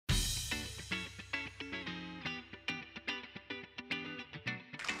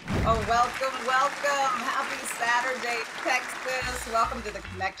Oh, welcome, welcome. Happy Saturday, Texas. Welcome to the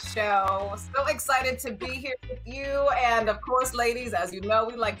Connect Show. So excited to be here with you. And of course, ladies, as you know,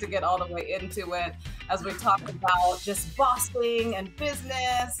 we like to get all the way into it as we talk about just bossing and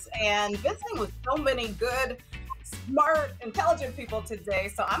business and visiting with so many good, smart, intelligent people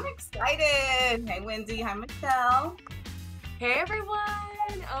today. So I'm excited. Hey, Wendy. Hi, Michelle. Hey, everyone.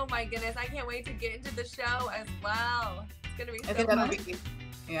 Oh, my goodness. I can't wait to get into the show as well. It's going to be so fun.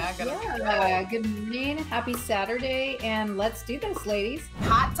 Good morning. Happy Saturday. And let's do this, ladies.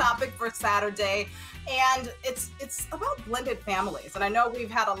 Hot topic for Saturday. And it's about blended families. And I know we've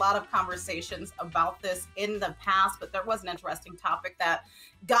had a lot of conversations about this in the past, but there was an interesting topic that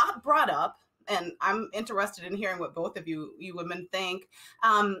got brought up. And I'm interested in hearing what both of you women think.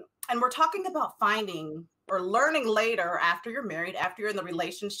 And we're talking about finding or learning later, after you're married, after you're in the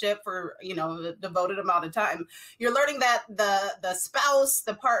relationship for, the devoted amount of time, you're learning that the spouse,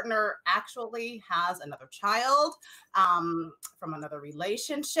 the partner actually has another child from another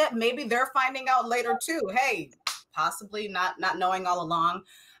relationship. Maybe they're finding out later too, hey, possibly not knowing all along.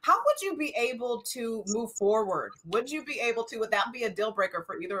 How would you be able to move forward? Would that be a deal breaker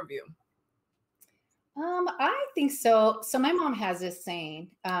for either of you? I think so. So my mom has this saying,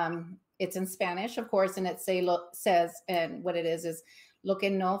 it's in Spanish, of course, and it says, and what it is lo que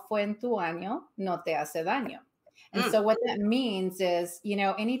no fue en tu año, no te hace daño. And so what that means is,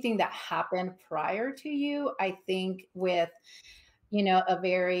 anything that happened prior to you, I think with, a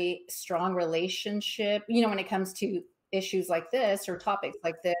very strong relationship, when it comes to issues like this or topics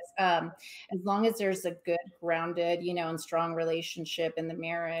like this, as long as there's a good, grounded, and strong relationship in the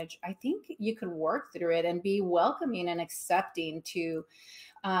marriage, I think you could work through it and be welcoming and accepting to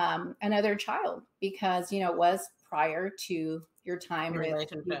another child, because, it was prior to your time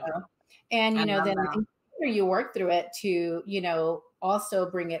with, and, then you work through it to,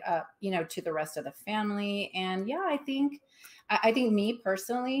 also bring it up, to the rest of the family. And yeah, I think me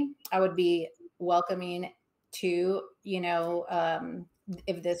personally, I would be welcoming to,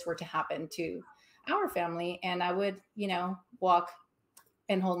 if this were to happen to our family, and I would, walk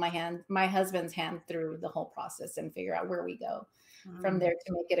and hold my husband's hand through the whole process and figure out where we go from there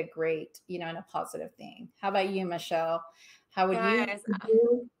to make it a great, and a positive thing. How about you, Michelle? How would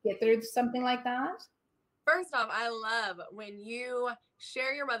you get through something like that? First off, I love when you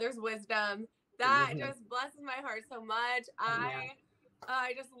share your mother's wisdom. That just blesses my heart so much.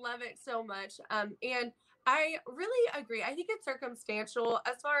 I just love it so much. And I really agree. I think it's circumstantial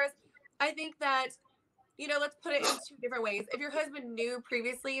as far as, I think that, let's put it in two different ways. If your husband knew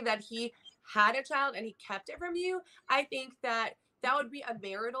previously that he had a child and he kept it from you, I think that would be a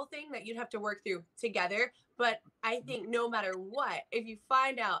marital thing that you'd have to work through together. But I think no matter what, if you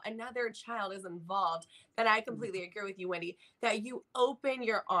find out another child is involved, then I completely agree with you, Wendy, that you open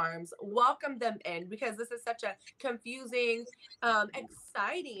your arms, welcome them in, because this is such a confusing,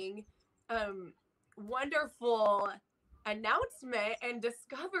 exciting, wonderful announcement and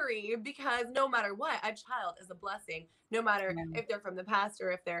discovery, because no matter what, a child is a blessing, no matter if they're from the past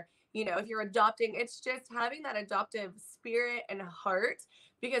or if they're, if you're adopting. It's just having that adoptive spirit and heart,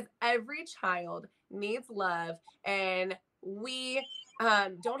 because every child needs love, and we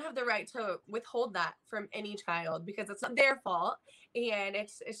don't have the right to withhold that from any child, because it's not their fault. And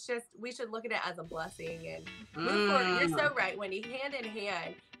it's just, we should look at it as a blessing and move forward. You're so right, Wendy, hand in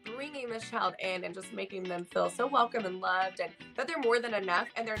hand, bringing this child in and just making them feel so welcome and loved, and that they're more than enough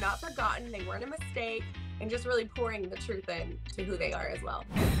and they're not forgotten, they weren't a mistake, and just really pouring the truth into who they are as well.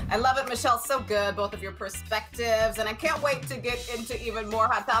 I love it, Michelle. So good, both of your perspectives. And I can't wait to get into even more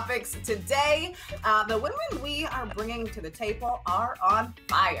hot topics today. The women we are bringing to the table are on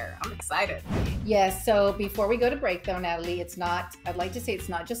fire. I'm excited. Yes. So before we go to break, though, Natalie, I'd like to say it's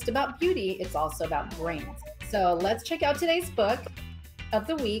not just about beauty, it's also about brains. So let's check out today's book of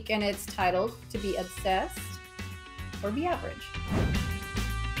the week, and it's titled To Be Obsessed or Be Average.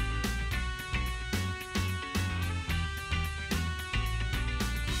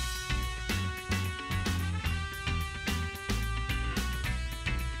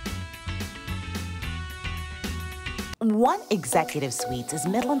 One Executive Suites is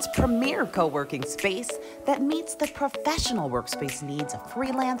Midland's premier co-working space that meets the professional workspace needs of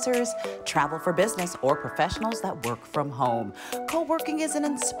freelancers, travel for business, or professionals that work from home. Co-working is an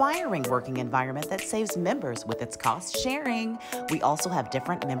inspiring working environment that saves members with its cost sharing. We also have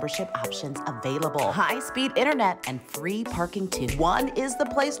different membership options available. High-speed internet and free parking too. One is the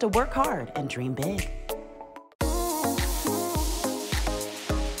place to work hard and dream big.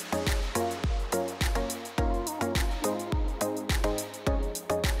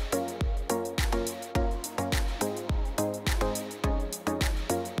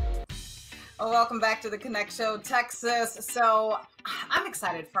 Well, welcome back to the Connect Show, Texas. So I'm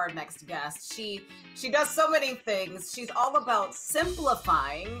excited for our next guest. She does so many things. She's all about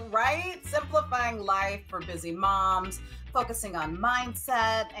simplifying, right? Simplifying life for busy moms, focusing on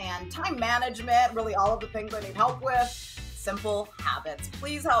mindset and time management, really all of the things I need help with. Simple habits.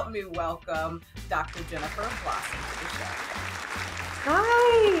 Please help me welcome Dr. Jennifer Blossom to the show.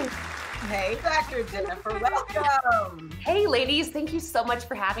 Hi. Hey, Dr. Jennifer, welcome. Hey, ladies. Thank you so much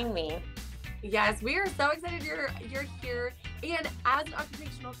for having me. Yes, we are so excited you're here. And as an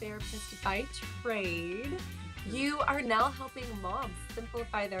occupational therapist by trade, you are now helping moms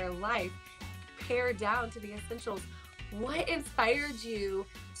simplify their life, pare down to the essentials. What inspired you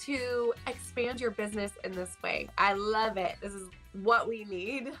to expand your business in this way? I love it. This is what we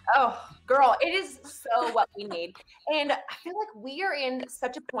need. Oh, girl, it is so what we need. And I feel like we are in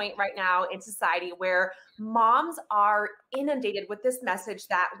such a point right now in society where moms are inundated with this message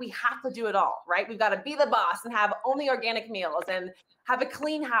that we have to do it all, right? We've got to be the boss and have only organic meals and have a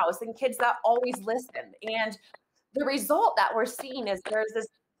clean house and kids that always listen. And the result that we're seeing is there's this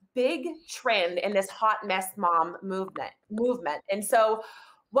big trend in this hot mess mom movement. And so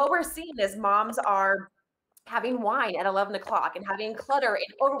what we're seeing is moms are having wine at 11 o'clock and having clutter and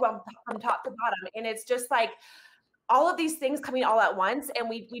overwhelm from top to bottom. And it's just like all of these things coming all at once, and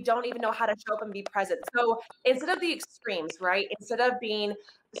we don't even know how to show up and be present. So instead of the extremes, right? Instead of being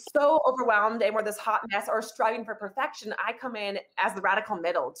so overwhelmed and we're this hot mess or striving for perfection, I come in as the radical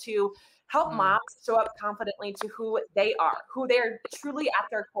middle to help moms show up confidently to who they are, who they're truly at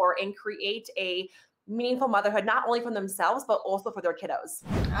their core, and create a meaningful motherhood, not only for themselves, but also for their kiddos.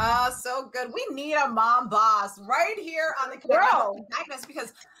 So good. We need a mom boss right here on the Connect,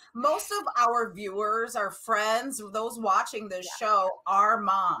 because most of our viewers, our friends, those watching this show are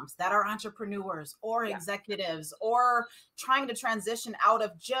moms that are entrepreneurs or executives or trying to transition out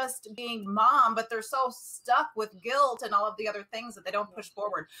of just being mom, but they're so stuck with guilt and all of the other things that they don't push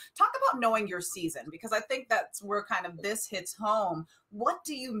forward. Talk about knowing your season, because I think that's where kind of this hits home. What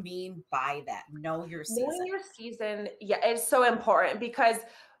do you mean by that? Know your season. Knowing your season, it's so important, because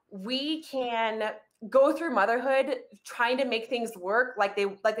we can go through motherhood trying to make things work like they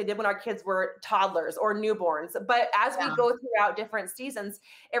did when our kids were toddlers or newborns. But as we go throughout different seasons,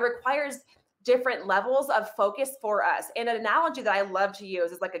 it requires different levels of focus for us. And an analogy that I love to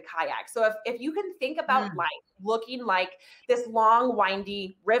use is like a kayak. So if you can think about life looking like this long,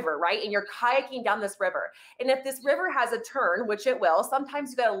 windy river, right? And you're kayaking down this river. And if this river has a turn, which it will, sometimes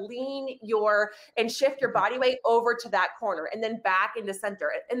you got to lean and shift your body weight over to that corner and then back into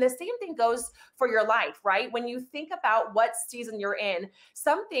center. And the same thing goes for your life, right? When you think about what season you're in,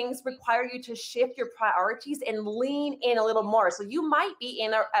 some things require you to shift your priorities and lean in a little more. So you might be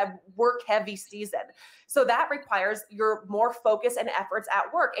in a work heavy season. So that requires your more focus and efforts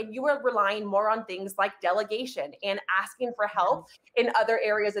at work. And you are relying more on things like delegation and asking for help in other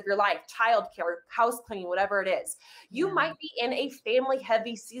areas of your life, childcare, house cleaning, whatever it is. You might be in a family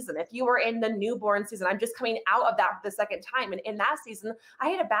heavy season. If you were in the newborn season, I'm just coming out of that for the second time. And in that season, I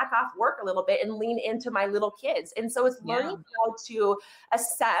had to back off work a little bit and lean into my little kids. And so it's learning how to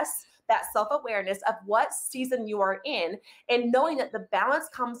assess that self-awareness of what season you are in, and knowing that the balance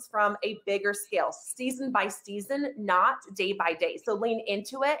comes from a bigger scale, season by season, not day by day. So lean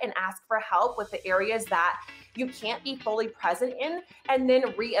into it and ask for help with the areas that you can't be fully present in, and then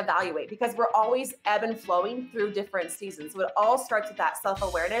reevaluate, because we're always ebb and flowing through different seasons. So it all starts with that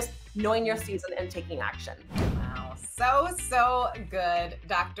self-awareness, knowing your season and taking action. So good,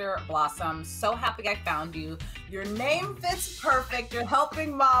 Dr. Blossom. So happy I found you. Your name fits perfect. You're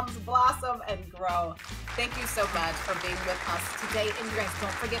helping moms blossom and grow. Thank you so much for being with us today. And you guys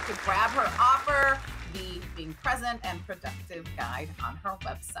don't forget to grab her offer, the Being Present and Productive Guide, on her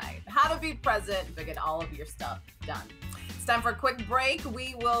website. How to be present to get all of your stuff done. It's time for a quick break.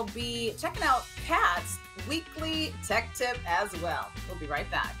 We will be checking out Kat's weekly tech tip as well. We'll be right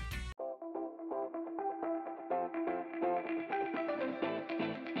back.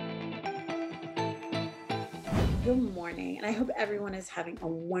 Good morning, and I hope everyone is having a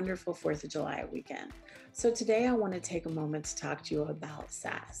wonderful 4th of July weekend. So today I want to take a moment to talk to you about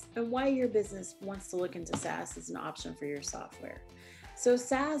SaaS and why your business wants to look into SaaS as an option for your software. So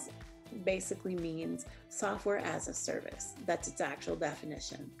SaaS basically means software as a service. That's its actual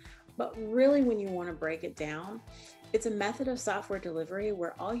definition. But really, when you want to break it down, it's a method of software delivery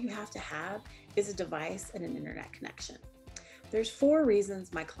where all you have to have is a device and an internet connection. There's 4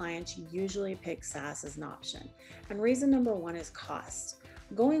 reasons my clients usually pick SaaS as an option. And reason number 1 is cost.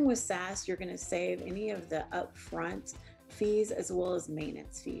 Going with SaaS, you're going to save any of the upfront fees as well as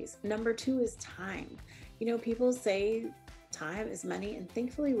maintenance fees. Number 2 is time. You know, people say time is money, and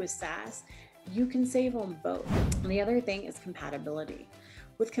thankfully with SaaS, you can save on both. And the other thing is compatibility.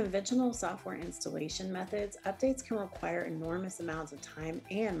 With conventional software installation methods, updates can require enormous amounts of time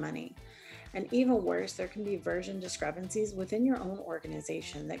and money. And even worse, there can be version discrepancies within your own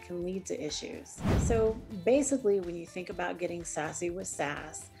organization that can lead to issues. So basically, when you think about getting sassy with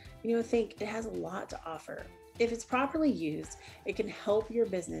SaaS, think it has a lot to offer. If it's properly used, it can help your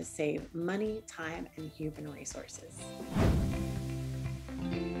business save money, time, and human resources.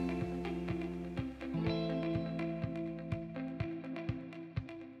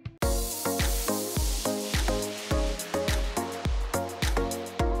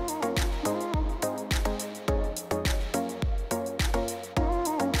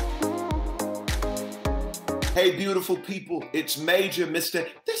 Hey, beautiful people, it's Major Mr.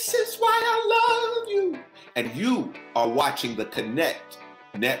 This is why I love you. And you are watching the Connect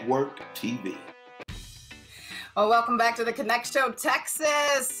Network TV. Well, welcome back to the Connect Show,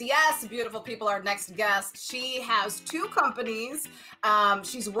 Texas. Yes, beautiful people, our next guest. She has 2 companies.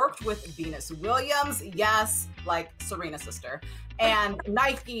 She's worked with Venus Williams, yes, like Serena's sister, and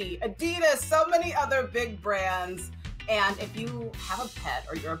Nike, Adidas, so many other big brands. And if you have a pet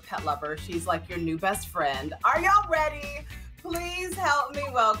or you're a pet lover, she's like your new best friend. Are y'all ready? Please help me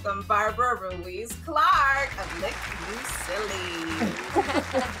welcome Barbara Ruiz Clarke of Lick You Silly.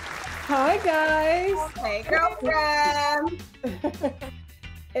 Hi, guys. Hey, girlfriend.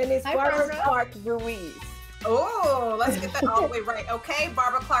 And it's Barbara Clarke Ruiz. Oh, let's get that all the way right. Okay,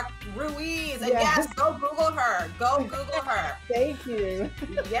 Barbara Clarke Ruiz. And yes, go Google her. Go Google her. Thank you.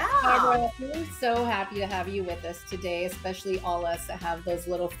 Yeah. Barbara, we're so happy to have you with us today, especially all us that have those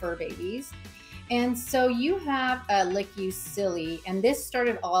little fur babies. And so you have Lick You Silly, and this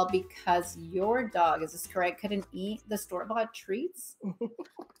started all because your dog, is this correct, couldn't eat the store-bought treats?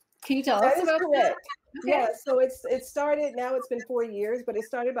 Can you tell us about that? Okay. Yeah, so it started, now it's been 4 years, but it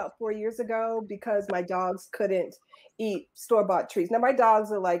started about 4 years ago because my dogs couldn't eat store-bought treats. Now my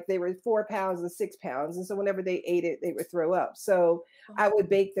dogs are like, they were 4 pounds and 6 pounds. And so whenever they ate it, they would throw up. So I would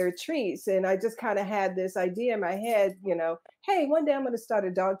bake their treats. And I just kind of had this idea in my head, hey, one day I'm going to start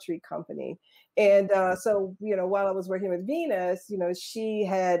a dog treat company. And so, while I was working with Venus, she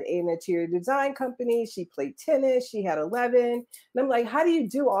had an interior design company. She played tennis. She had 11. And I'm like, how do you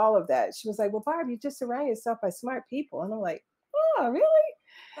do all of that? She was like, well, Barb, you just surround yourself by smart people. And I'm like, oh, really?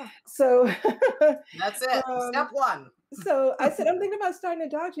 So that's it. Step one. So I said, I'm thinking about starting a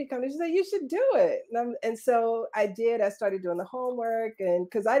dog treat company. She said, you should do it. And so I did. I started doing the homework. And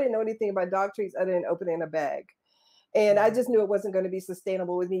because I didn't know anything about dog treats other than opening a bag. And I just knew it wasn't going to be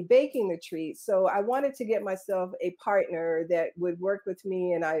sustainable with me baking the treats. So I wanted to get myself a partner that would work with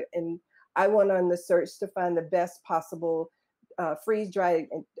me. And I went on the search to find the best possible freeze-dried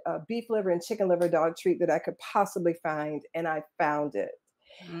beef liver and chicken liver dog treat that I could possibly find. And I found it.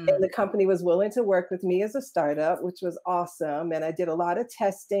 And the company was willing to work with me as a startup, which was awesome. And I did a lot of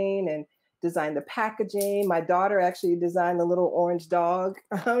testing and designed the packaging. My daughter actually designed the little orange dog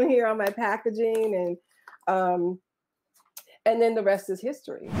here on my packaging. And then the rest is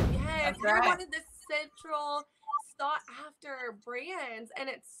history. Yes, you're one of the central sought after brands. And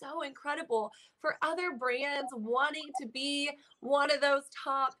it's so incredible for other brands wanting to be one of those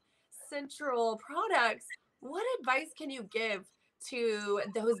top central products. What advice can you give to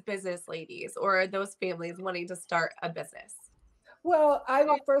those business ladies or those families wanting to start a business? Well, I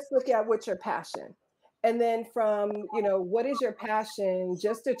would first look at what's your passion. And then from, what is your passion?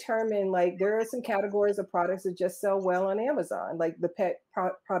 Just determine, like, there are some categories of products that just sell well on Amazon. Like the pet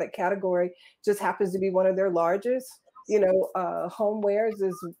product category just happens to be one of their largest. Homewares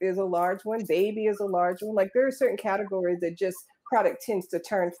is a large one. Baby is a large one. Like there are certain categories that just product tends to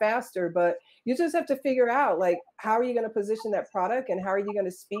turn faster, but you just have to figure out, like, how are you going to position that product and how are you going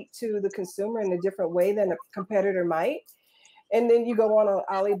to speak to the consumer in a different way than a competitor might? And then you go on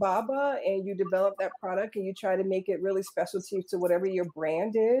Alibaba and you develop that product and you try to make it really specialty to whatever your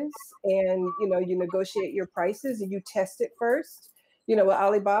brand is. And, you negotiate your prices and you test it first. With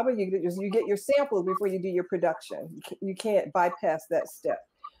Alibaba, you get your samples before you do your production. You can't bypass that step.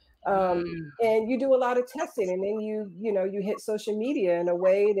 And you do a lot of testing, and then you hit social media in a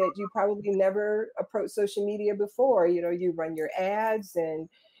way that you probably never approached social media before. You run your ads and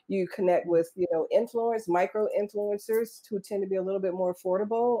you connect with, micro influencers who tend to be a little bit more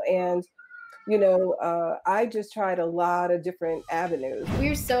affordable. And, I just tried a lot of different avenues.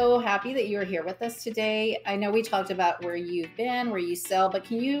 We're so happy that you're here with us today. I know we talked about where you've been, where you sell, but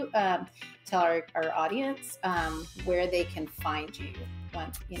can you tell our audience where they can find you?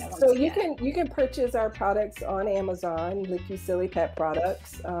 So you can purchase our products on Amazon, Lick You Silly Pet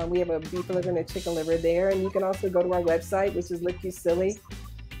Products. We have a beef liver and a chicken liver there. And you can also go to our website, which is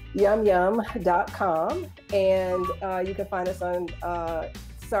humanitarian.com. And you can find us on, our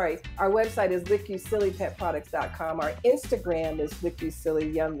website is LickYouSillyPetProducts.com. Our Instagram is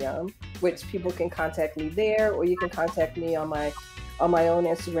LickYouSillyYumYum, which people can contact me there, or you can contact me on my own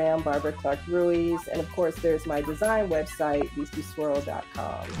Instagram, Barbara Clark RUIZ. And of course, there's my design website,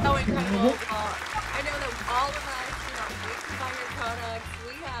 BeastySwirl.com. So incredible. Well, I know that all of us, wait to buy your products.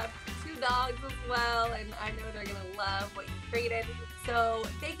 We have 2 dogs as well, and I know they're going to love what you created. So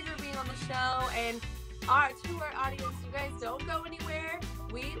thank you for being on the show. And to our audience, you guys don't go anywhere.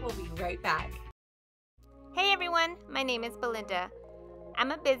 We will be right back. Hey everyone, my name is Belinda.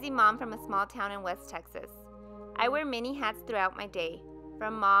 I'm a busy mom from a small town in West Texas. I wear many hats throughout my day,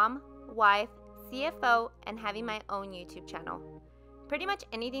 from mom, wife, CFO, and having my own YouTube channel. Pretty much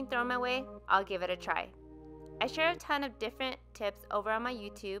anything thrown my way, I'll give it a try. I share a ton of different tips over on my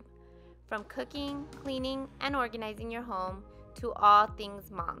YouTube, from cooking, cleaning, and organizing your home to all things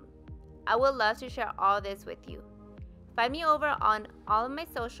mom. I would love to share all this with you. Find me over on all of my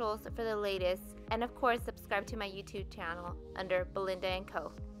socials for the latest, and of course subscribe to my YouTube channel under Belinda &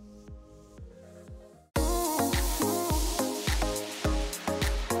 Co.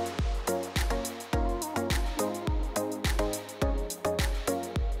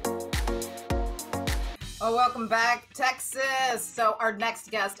 Oh, welcome back, Texas. So our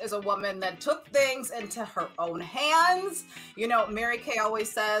next guest is a woman that took things into her own hands. Mary Kay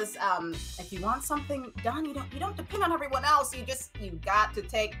always says, if you want something done, you don't depend on everyone else. You got to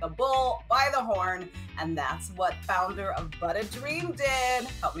take the bull by the horn. And that's what founder of Butta Dream did.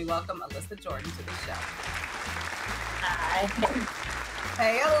 Help me welcome Alissa Jordan to the show. Hi.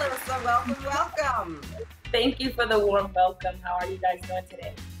 Hey, Alissa, welcome. Thank you for the warm welcome. How are you guys doing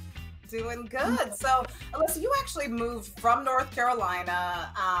today? Doing good. So, Alissa, you actually moved from North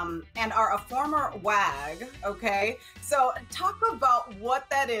Carolina and are a former WAG, okay? So talk about what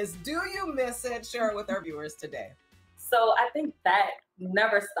that is. Do you miss it? Share it with our viewers today. So I think that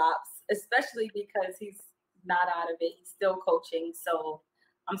never stops, especially because he's not out of it. He's still coaching. So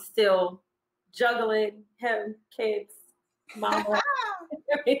I'm still juggling him, kids, mama,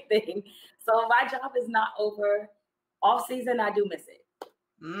 everything. So my job is not over. Off season, I do miss it.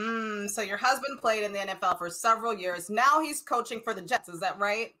 So your husband played in the NFL for several years. Now he's coaching for the Jets. Is that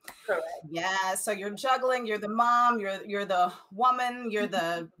right? Correct. Yeah. So you're juggling. You're the mom. You're the woman. You're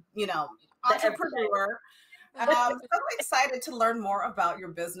the entrepreneur. I'm so excited to learn more about your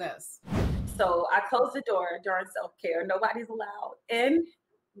business. So I closed the door during self-care. Nobody's allowed in,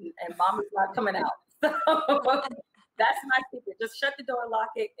 and mom is not coming out. So that's my secret. Just shut the door, lock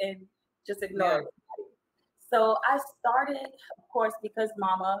it, and just ignore it. So I started, of course, because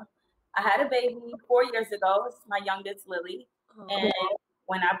mama, I had a baby 4 years ago. It's my youngest, Lily. And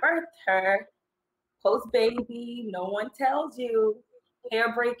when I birthed her, post-baby, no one tells you,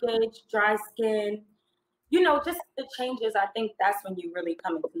 hair breakage, dry skin, just the changes. I think that's when you really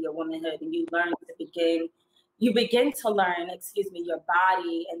come into your womanhood and you begin to learn, your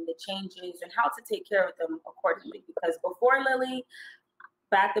body and the changes and how to take care of them accordingly. Because before Lily,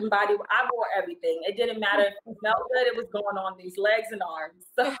 Bath and Body, I wore everything. It didn't matter if it smelled good, it was going on these legs and arms.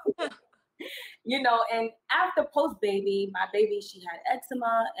 So, and after post-baby, my baby, she had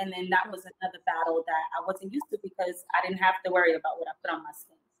eczema. And then that was another battle that I wasn't used to because I didn't have to worry about what I put on my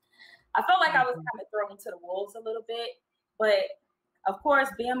skin. I felt like I was kind of thrown to the wolves a little bit. But of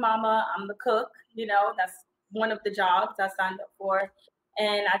course, being mama, I'm the cook, that's one of the jobs I signed up for.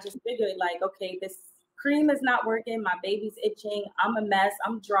 And I just figured okay, this cream is not working. My baby's itching. I'm a mess.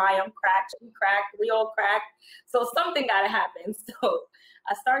 I'm dry. I'm cracked. She cracked. We all cracked. So something got to happen. So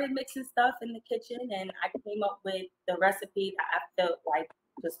I started mixing stuff in the kitchen and I came up with the recipe that I felt like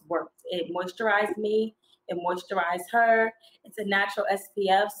just worked. It moisturized me. It moisturized her. It's a natural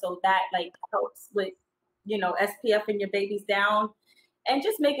SPF. So that helps with, SPF in your babies down and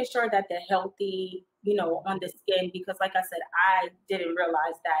just making sure that they're healthy, on the skin. Because like I said, I didn't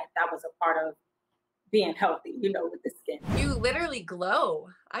realize that was a part of being healthy, with the skin. You literally glow.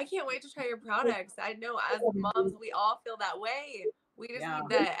 I can't wait to try your products. I know as moms, we all feel that way. We just need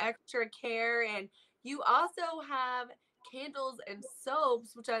the extra care. And you also have candles and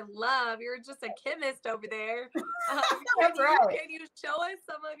soaps, which I love. You're just a chemist over there. That's right. Can you show us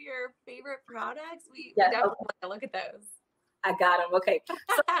some of your favorite products? We Yes, definitely want to look at those. I got them. Okay. So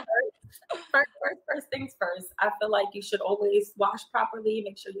first things first, I feel like you should always wash properly,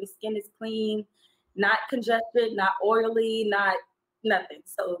 make sure your skin is clean, not congested, not oily, not nothing.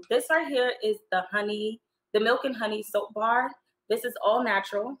 So this right here is the milk and honey soap bar. This is all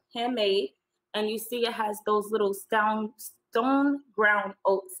natural, handmade. And you see it has those little stone ground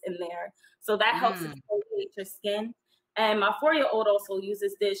oats in there. So that helps exfoliate your skin. And my 4-year-old also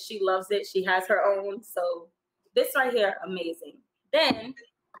uses this. She loves it. She has her own. So this right here, amazing. Then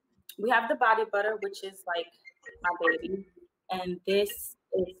we have the body butter, which is like my baby. And this is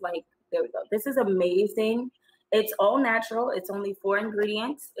like, there we go. This is amazing. It's all natural. It's only 4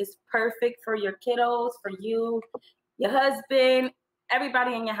 ingredients. It's perfect for your kiddos, for you, your husband,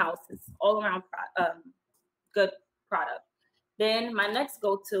 everybody in your house. It's all around good product. Then my next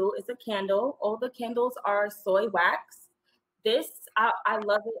go-to is a candle. All the candles are soy wax. This, I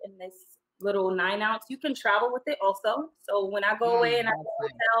love it in this little 9-ounce. You can travel with it also. So when I go away and I go to a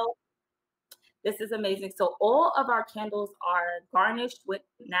hotel, this is amazing. So all of our candles are garnished with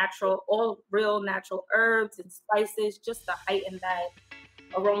natural, all real natural herbs and spices, just to heighten that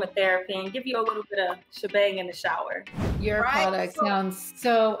aromatherapy and give you a little bit of shebang in the shower. Your product sounds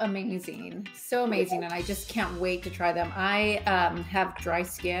so amazing. So amazing. And I just can't wait to try them. I have dry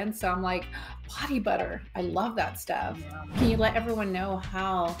skin, so I'm like, body butter. I love that stuff. Yeah. Can you let everyone know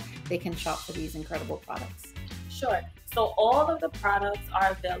how they can shop for these incredible products? Sure. So all of the products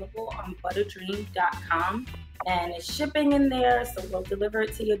are available on butterdream.com, and it's shipping in there. So we'll deliver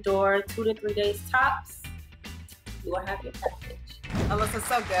it to your door 2 to 3 days tops. You will have your package. Alissa,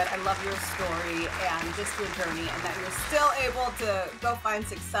 so good. I love your story and just your journey, and that you're still able to go find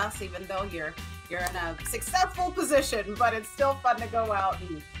success even though you're in a successful position, but it's still fun to go out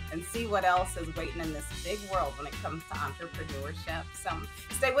and see what else is waiting in this big world when it comes to entrepreneurship. So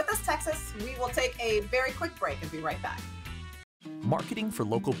stay with us, Texas. We will take a very quick break and be right back. Marketing for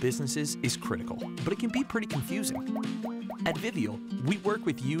local businesses is critical, but it can be pretty confusing. At Vivial, we work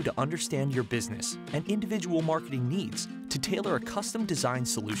with you to understand your business and individual marketing needs to tailor a custom design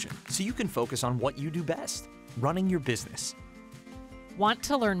solution so you can focus on what you do best, running your business. Want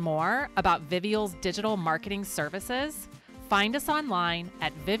to learn more about Vivial's digital marketing services? Find us online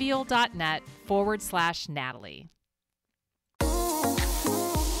at vivial.net/Natalie.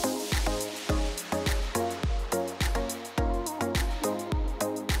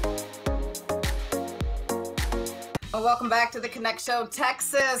 Well, welcome back to the Connect Show,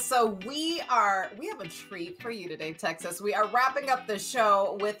 Texas. So we have a treat for you today, Texas. We are wrapping up the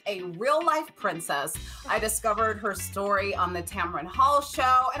show with a real life princess. I discovered her story on the Tamron Hall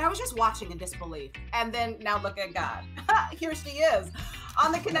show, and I was just watching in disbelief. And then now look at God. Here she is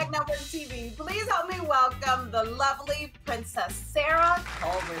on the Connect Network TV. Please help me welcome the lovely Princess Sarah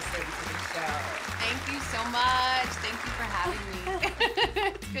Culberson to the show. Thank you so much. Thank you for having me.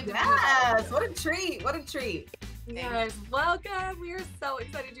 It's good to be with you. Yes, what a treat. What a treat. Yes, welcome. We are so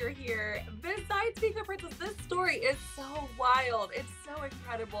excited you're here. Besides being a princess, this story is so wild. It's so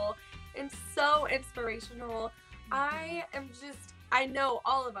incredible and so inspirational. I know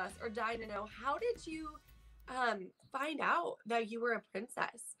all of us are dying to know, how did you find out that you were a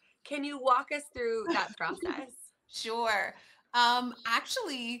princess? Can you walk us through that process? Sure.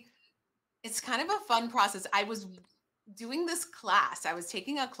 Actually, it's kind of a fun process. I was doing this class. I was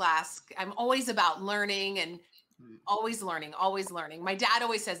taking a class. I'm always about learning and always learning, always learning. My dad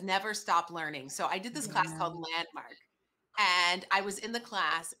always says, never stop learning. So I did this class called Landmark, and I was in the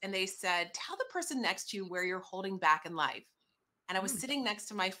class and they said, tell the person next to you where you're holding back in life. And I was sitting next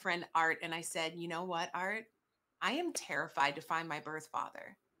to my friend Art, and I said, you know what, Art? I am terrified to find my birth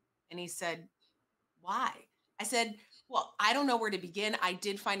father. And he said, why? I said, well, I don't know where to begin. I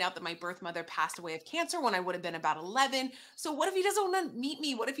did find out that my birth mother passed away of cancer when I would have been about 11. So what if he doesn't want to meet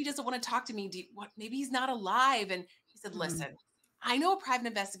me? What if he doesn't want to talk to me? Maybe he's not alive. And he said, listen, I know a private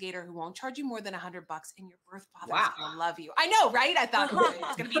investigator who won't charge you more than $100, and your birth father is going to love you. I know, right? I thought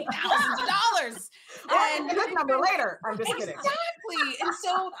it's going to be thousands of dollars. And a good number later. I'm just kidding. Exactly.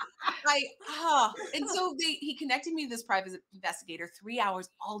 And so he connected me to this private investigator, 3 hours,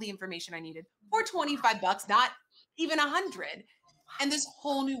 all the information I needed for $25, not even 100. And this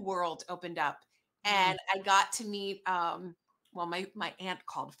whole new world opened up. And I got to meet, my aunt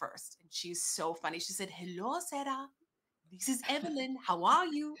called first, and she's so funny. She said, hello, Sarah. This is Evelyn. How are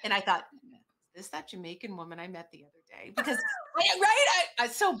you? And I thought, is this that Jamaican woman I met the other day? Because, I'm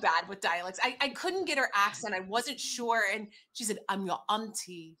so bad with dialects. I couldn't get her accent. I wasn't sure. And she said, I'm your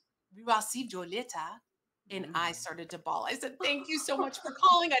auntie. We received your letter. And I started to bawl. I said, thank you so much for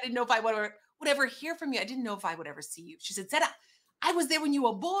calling. I didn't know if I would ever hear from you. I didn't know if I would ever see you. She said, Sarah, I was there when you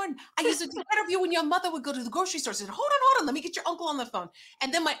were born. I used to take care of you when your mother would go to the grocery store. I said, hold on. Let me get your uncle on the phone.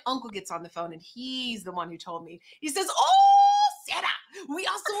 And then my uncle gets on the phone, and he's the one who told me. He says, oh, Sarah, we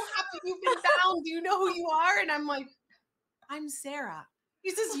are so happy you've been found. Do you know who you are? And I'm like, I'm Sarah. He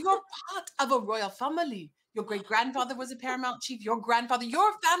says, you're part of a royal family. Your great-grandfather was a paramount chief. Your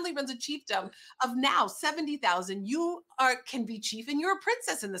family runs a chiefdom of now 70,000. You can be chief, and you're a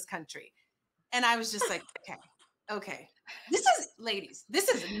princess in this country. And I was just like, Okay. Ladies, this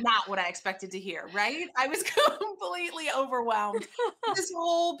is not what I expected to hear, right? I was completely overwhelmed. This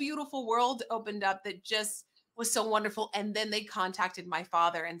whole beautiful world opened up that just was so wonderful. And then they contacted my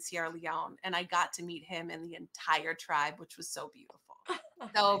father in Sierra Leone, and I got to meet him and the entire tribe, which was so beautiful.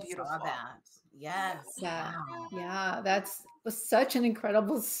 So beautiful. I saw that. Yes. Yeah. Wow. Yeah. Was such an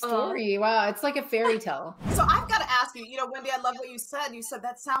incredible story. Wow. It's like a fairy tale. So I've got to ask you, Wendy, I love what you said. You said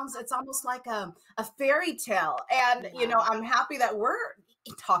it's almost like a fairy tale. And, I'm happy that we're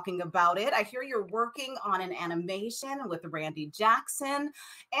talking about it. I hear you're working on an animation with Randy Jackson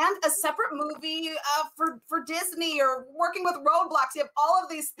and a separate movie for Disney, or working with Roadblocks. You have all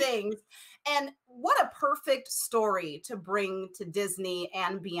of these things. And what a perfect story to bring to Disney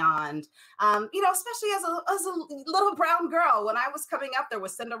and beyond. Especially as a little brown girl. When I was coming up, there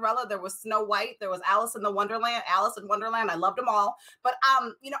was Cinderella, there was Snow White, there was Alice in Wonderland. I loved them all. But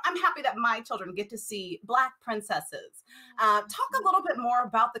I'm happy that my children get to see Black princesses. Talk a little bit more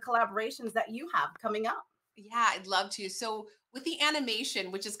about the collaborations that you have coming up. Yeah, I'd love to. So with the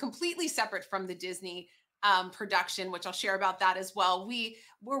animation, which is completely separate from the Disney production, which I'll share about that as well,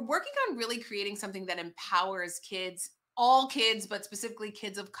 we're working on really creating something that empowers kids, all kids, but specifically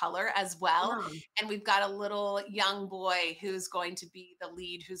kids of color as well. And we've got a little young boy who's going to be the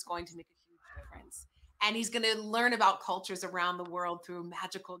lead, who's going to make a huge difference. And he's going to learn about cultures around the world through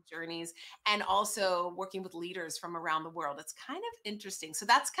magical journeys, and also working with leaders from around the world. It's kind of interesting. So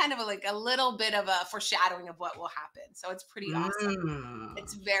that's kind of like a little bit of a foreshadowing of what will happen. So it's pretty awesome.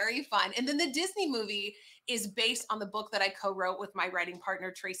 It's very fun. And then the Disney movie is based on the book that I co-wrote with my writing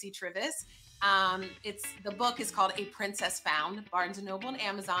partner, Tracy Trivis. The book is called A Princess Found, Barnes & Noble and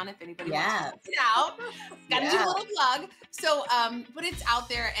Amazon, if anybody wants to check it out. Gotta do a little plug. So, but it's out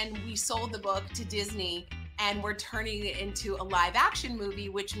there, and we sold the book to Disney, and we're turning it into a live action movie,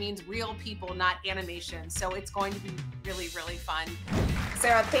 which means real people, not animation. So it's going to be really, really fun.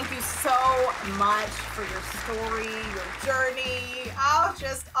 Sarah, thank you so much for your story, your journey,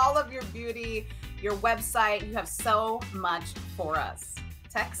 just all of your beauty, your website. You have so much for us.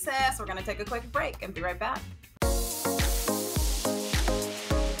 Texas. We're going to take a quick break and be right back.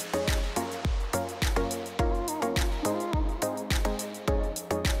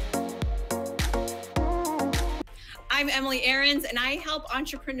 I'm Emily Ahrens, and I help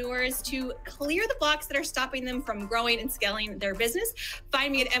entrepreneurs to clear the blocks that are stopping them from growing and scaling their business.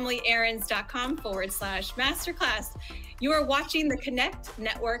 Find me at emilyahrens.com/masterclass. You are watching the Connect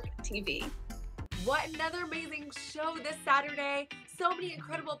Network TV. What another amazing show this Saturday. So many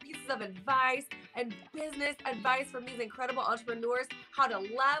incredible pieces of advice and business advice from these incredible entrepreneurs, how to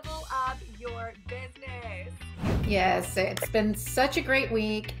level up your business. Yes, it's been such a great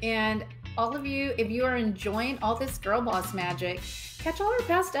week. And all of you, if you are enjoying all this Girl Boss magic, catch all our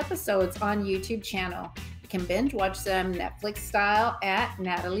past episodes on YouTube channel. You can binge watch them Netflix style at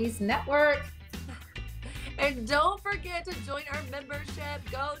Natalie's Network. And don't forget to join our membership.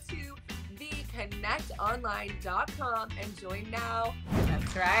 Go to theconnectonline.com and join now.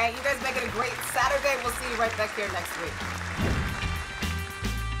 That's right. You guys make it a great Saturday. We'll see you right back here next week.